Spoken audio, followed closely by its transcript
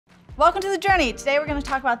Welcome to The Journey. Today we're going to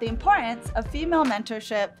talk about the importance of female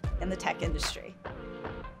mentorship in the tech industry.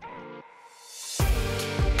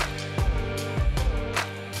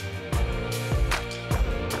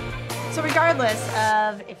 So regardless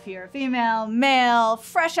of if you're a female, male,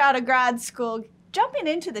 fresh out of grad school, jumping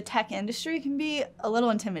into the tech industry can be a little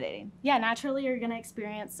intimidating. Yeah, naturally you're going to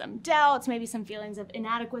experience some doubts, maybe some feelings of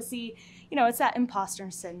inadequacy. You know, it's that imposter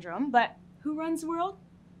syndrome, but who runs the world?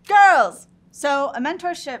 Girls! So a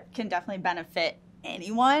mentorship can definitely benefit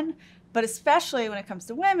anyone, but especially when it comes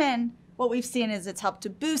to women, what we've seen is it's helped to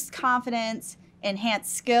boost confidence,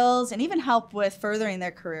 enhance skills, and even help with furthering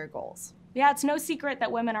their career goals. Yeah, it's no secret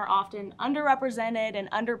that women are often underrepresented and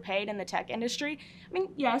underpaid in the tech industry. I mean,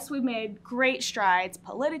 yes, we've made great strides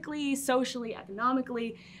politically, socially,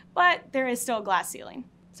 economically, but there is still a glass ceiling.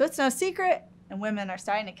 So it's no secret, and women are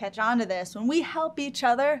starting to catch on to this. When we help each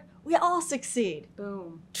other, we all succeed.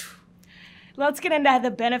 Boom. Let's get into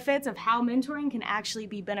the benefits of how mentoring can actually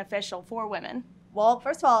be beneficial for women. Well,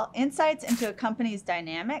 first of all, insights into a company's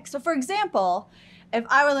dynamics. So for example, if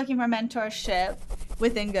I were looking for mentorship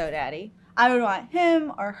within GoDaddy, I would want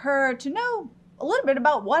him or her to know a little bit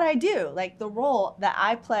about what I do, like the role that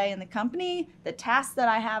I play in the company, the tasks that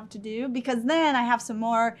I have to do, because then I have some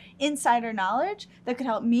more insider knowledge that could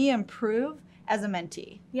help me improve as a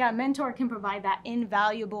mentee. Yeah, a mentor can provide that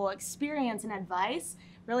invaluable experience and advice,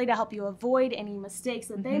 really to help you avoid any mistakes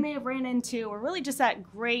that they may have ran into, or really just that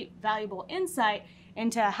great, valuable insight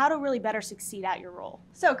into how to really better succeed at your role.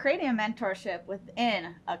 So creating a mentorship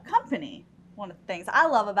within a company, one of the things I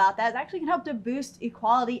love about that is actually can help to boost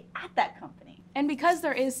equality at that company. And because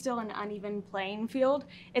there is still an uneven playing field,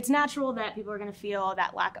 it's natural that people are going to feel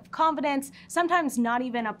that lack of confidence, sometimes not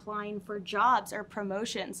even applying for jobs or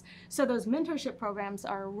promotions. So those mentorship programs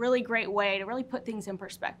are a really great way to really put things in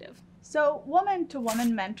perspective. So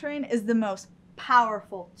woman-to-woman mentoring is the most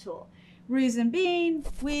powerful tool. Reason being,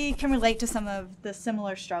 we can relate to some of the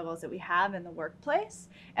similar struggles that we have in the workplace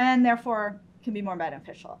and therefore can be more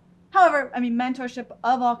beneficial. However, I mean, mentorship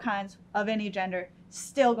of all kinds, of any gender,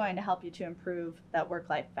 still going to help you to improve that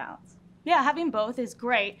work-life balance. Yeah, having both is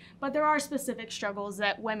great, but there are specific struggles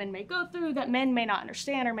that women may go through that men may not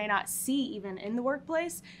understand or may not see even in the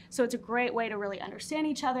workplace. So it's a great way to really understand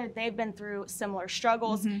each other. They've been through similar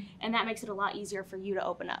struggles, and that makes it a lot easier for you to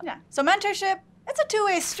open up. Yeah, so mentorship, it's a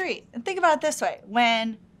two-way street. And think about it this way.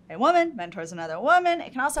 When a woman mentors another woman,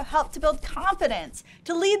 it can also help to build confidence,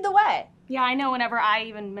 to lead the way. Yeah, I know whenever I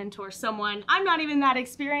even mentor someone, I'm not even that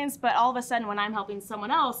experienced, but all of a sudden when I'm helping someone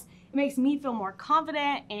else, it makes me feel more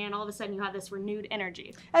confident, and all of a sudden you have this renewed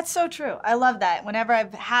energy. That's so true. I love that. Whenever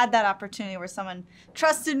I've had that opportunity where someone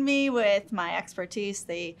trusted me with my expertise,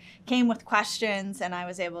 they came with questions and I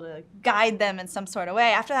was able to guide them in some sort of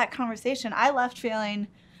way. After that conversation, I left feeling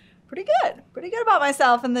pretty good about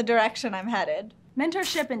myself and the direction I'm headed.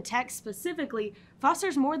 Mentorship in tech specifically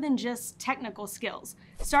fosters more than just technical skills,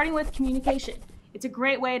 starting with communication. It's a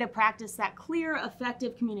great way to practice that clear,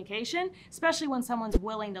 effective communication, especially when someone's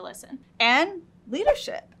willing to listen. And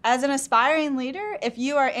leadership. As an aspiring leader, if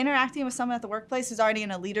you are interacting with someone at the workplace who's already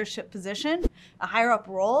in a leadership position, a higher up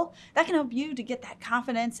role, that can help you to get that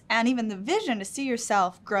confidence and even the vision to see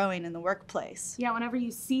yourself growing in the workplace. Yeah, whenever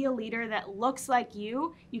you see a leader that looks like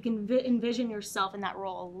you can envision yourself in that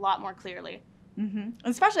role a lot more clearly.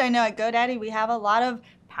 Especially, I know at GoDaddy, we have a lot of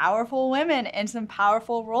powerful women in some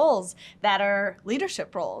powerful roles that are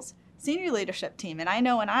leadership roles, senior leadership team. And I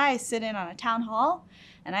know when I sit in on a town hall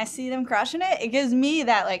and I see them crushing it, it gives me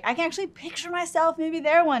that, like, I can actually picture myself maybe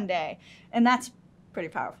there one day. And that's pretty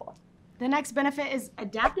powerful. The next benefit is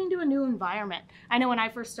adapting to a new environment. I know when I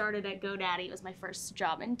first started at GoDaddy, it was my first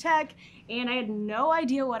job in tech, and I had no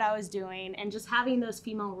idea what I was doing, and just having those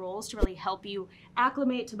female roles to really help you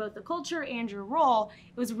acclimate to both the culture and your role,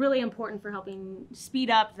 it was really important for helping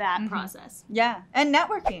speed up that process. Yeah, and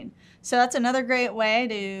networking. So that's another great way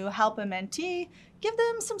to help a mentee. Give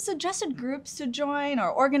them some suggested groups to join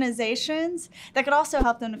or organizations that could also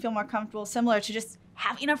help them to feel more comfortable, similar to just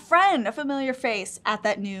having a friend, a familiar face at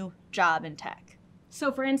that new job in tech.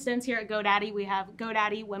 So for instance, here at GoDaddy, we have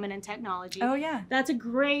GoDaddy Women in Technology. Oh yeah. That's a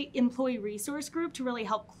great employee resource group to really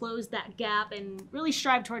help close that gap and really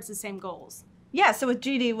strive towards the same goals. Yeah, so with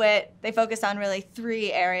GD Wit, they focus on really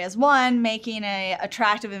three areas. One, making an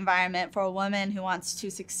attractive environment for a woman who wants to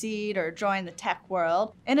succeed or join the tech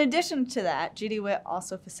world. In addition to that, GD Wit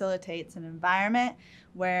also facilitates an environment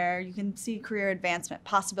where you can see career advancement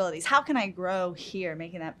possibilities. How can I grow here?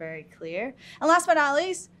 Making that very clear. And last but not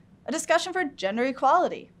least, a discussion for gender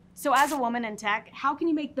equality. So as a woman in tech, how can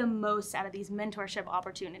you make the most out of these mentorship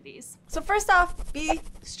opportunities? So first off, be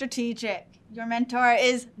strategic. Your mentor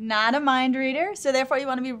is not a mind reader, so therefore you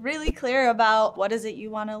want to be really clear about what is it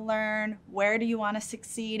you want to learn, where do you want to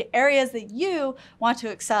succeed, areas that you want to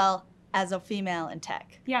excel as a female in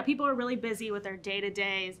tech. Yeah, people are really busy with their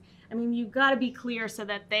day-to-days. I mean, you've got to be clear so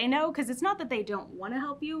that they know, because it's not that they don't want to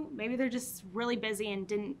help you. Maybe they're just really busy and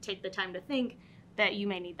didn't take the time to think that you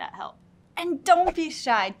may need that help. And don't be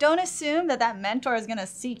shy. Don't assume that that mentor is going to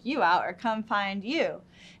seek you out or come find you.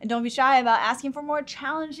 And don't be shy about asking for more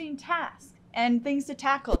challenging tasks and things to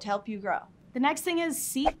tackle to help you grow. The next thing is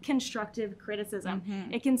seek constructive criticism.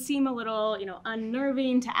 It can seem a little,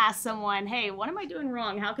 unnerving to ask someone, hey, what am I doing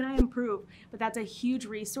wrong? How can I improve? But that's a huge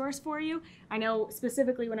resource for you. I know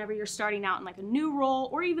specifically whenever you're starting out in like a new role,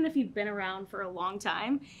 or even if you've been around for a long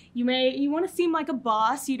time, you want to seem like a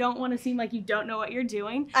boss. You don't want to seem like you don't know what you're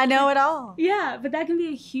doing. I know it all. Yeah, but that can be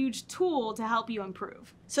a huge tool to help you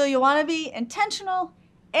improve. So you want to be intentional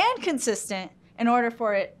and consistent in order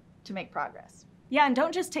for it to make progress. Yeah, and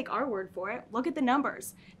don't just take our word for it. Look at the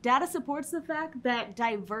numbers. Data supports the fact that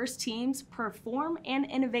diverse teams perform and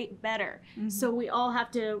innovate better. So we all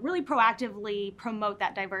have to really proactively promote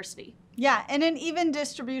that diversity. Yeah, and an even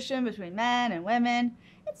distribution between men and women,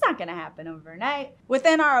 it's not going to happen overnight.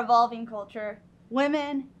 Within our evolving culture,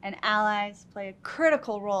 women and allies play a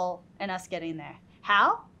critical role in us getting there.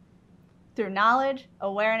 How? Through knowledge,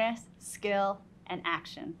 awareness, skill, and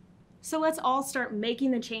action. So let's all start making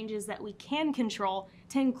the changes that we can control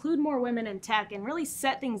to include more women in tech and really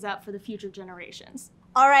set things up for the future generations.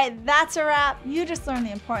 All right, that's a wrap. You just learned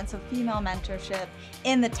the importance of female mentorship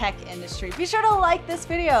in the tech industry. Be sure to like this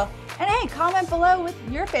video. And hey, comment below with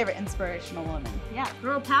your favorite inspirational woman. Yeah,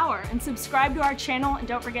 grow power and subscribe to our channel, and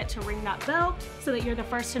don't forget to ring that bell so that you're the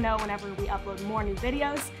first to know whenever we upload more new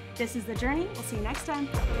videos. This is The Journey. We'll see you next time.